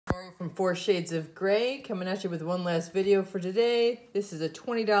From Four Shades of Grey, coming at you with one last video for today. This is a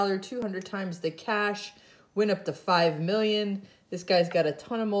 $20, 200 times the cash, win up to 5 million. This guy's got a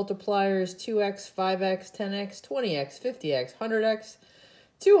ton of multipliers, 2x, 5x, 10x, 20x, 50x, 100x,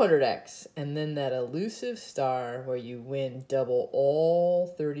 200x, and then that elusive star where you win double all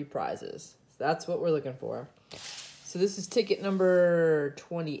 30 prizes. So that's what we're looking for. So this is ticket number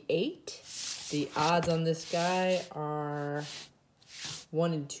 28. The odds on this guy are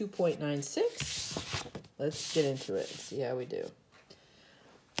 1 in 2.96. Let's get into it and see how we do.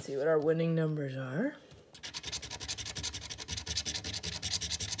 Let's see what our winning numbers are.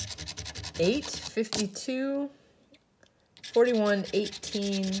 8, 52, 41,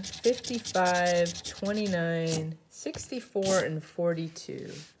 18, 55, 29, 64, and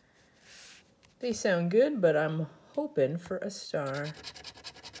 42. They sound good, but I'm hoping for a star.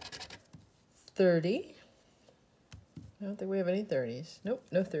 30. I don't think we have any 30s. Nope,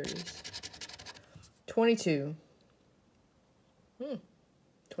 no 30s. 22.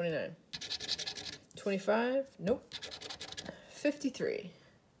 29. 25. Nope. 53.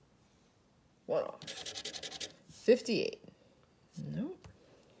 One off. 58. Nope.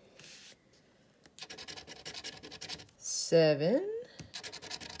 7.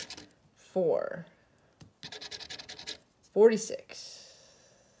 4. 46.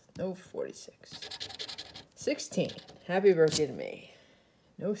 No 46. 16. Happy birthday to me.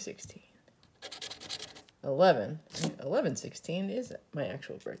 No 16. 11. 11/16 is my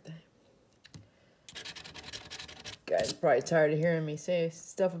actual birthday. Guys are probably tired of hearing me say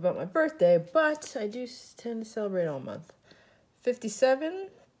stuff about my birthday, but I do tend to celebrate all month. 57.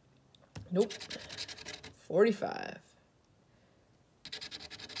 Nope. 45.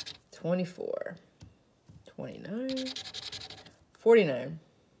 24. 29. 49.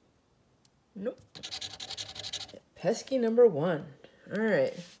 Nope. Pesky number 1. All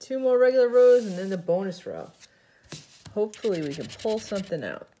right, 2 more regular rows and then the bonus row. Hopefully we can pull something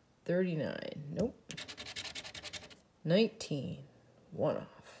out. 39. Nope. 19. One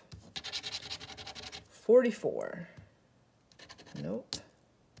off. 44. Nope.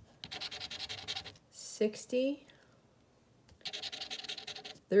 60.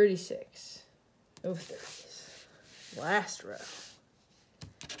 36. No 30s. Last row.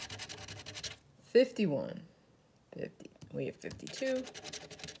 51. 50. We have 52.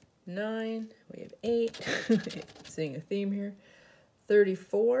 9. We have 8. Seeing a theme here.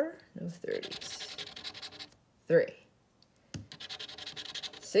 34. No 30s. 3.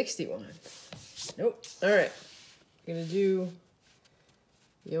 61. Nope. All right. Gonna do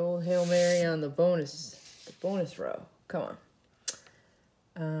the old Hail Mary on the bonus row. Come on.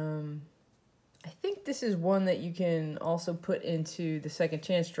 I think this is one that you can also put into the second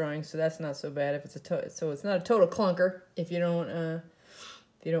chance drawing, so that's not so bad if it's so it's not a total clunker if you don't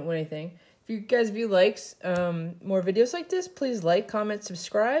win anything. If you guys likes more videos like this, please like, comment,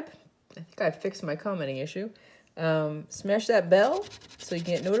 subscribe. I think I fixed my commenting issue. Smash that bell so you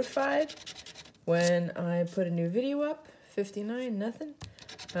get notified when I put a new video up. 59, nothing.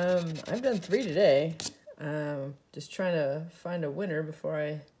 I've done 3 today. Just trying to find a winner before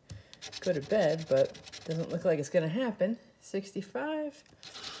I go to bed, but doesn't look like it's gonna happen. 65.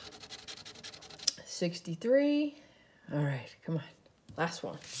 63. All right, come on. Last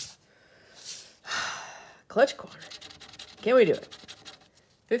one. Clutch corner. Can we do it?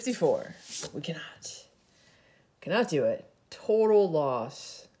 54. We cannot. Cannot do it. Total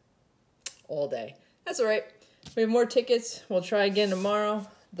loss. All day. That's all right. We have more tickets. We'll try again tomorrow.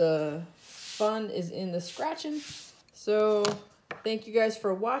 The fun is in the scratching. So thank you guys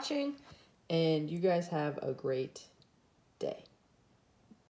for watching, and you guys have a great day.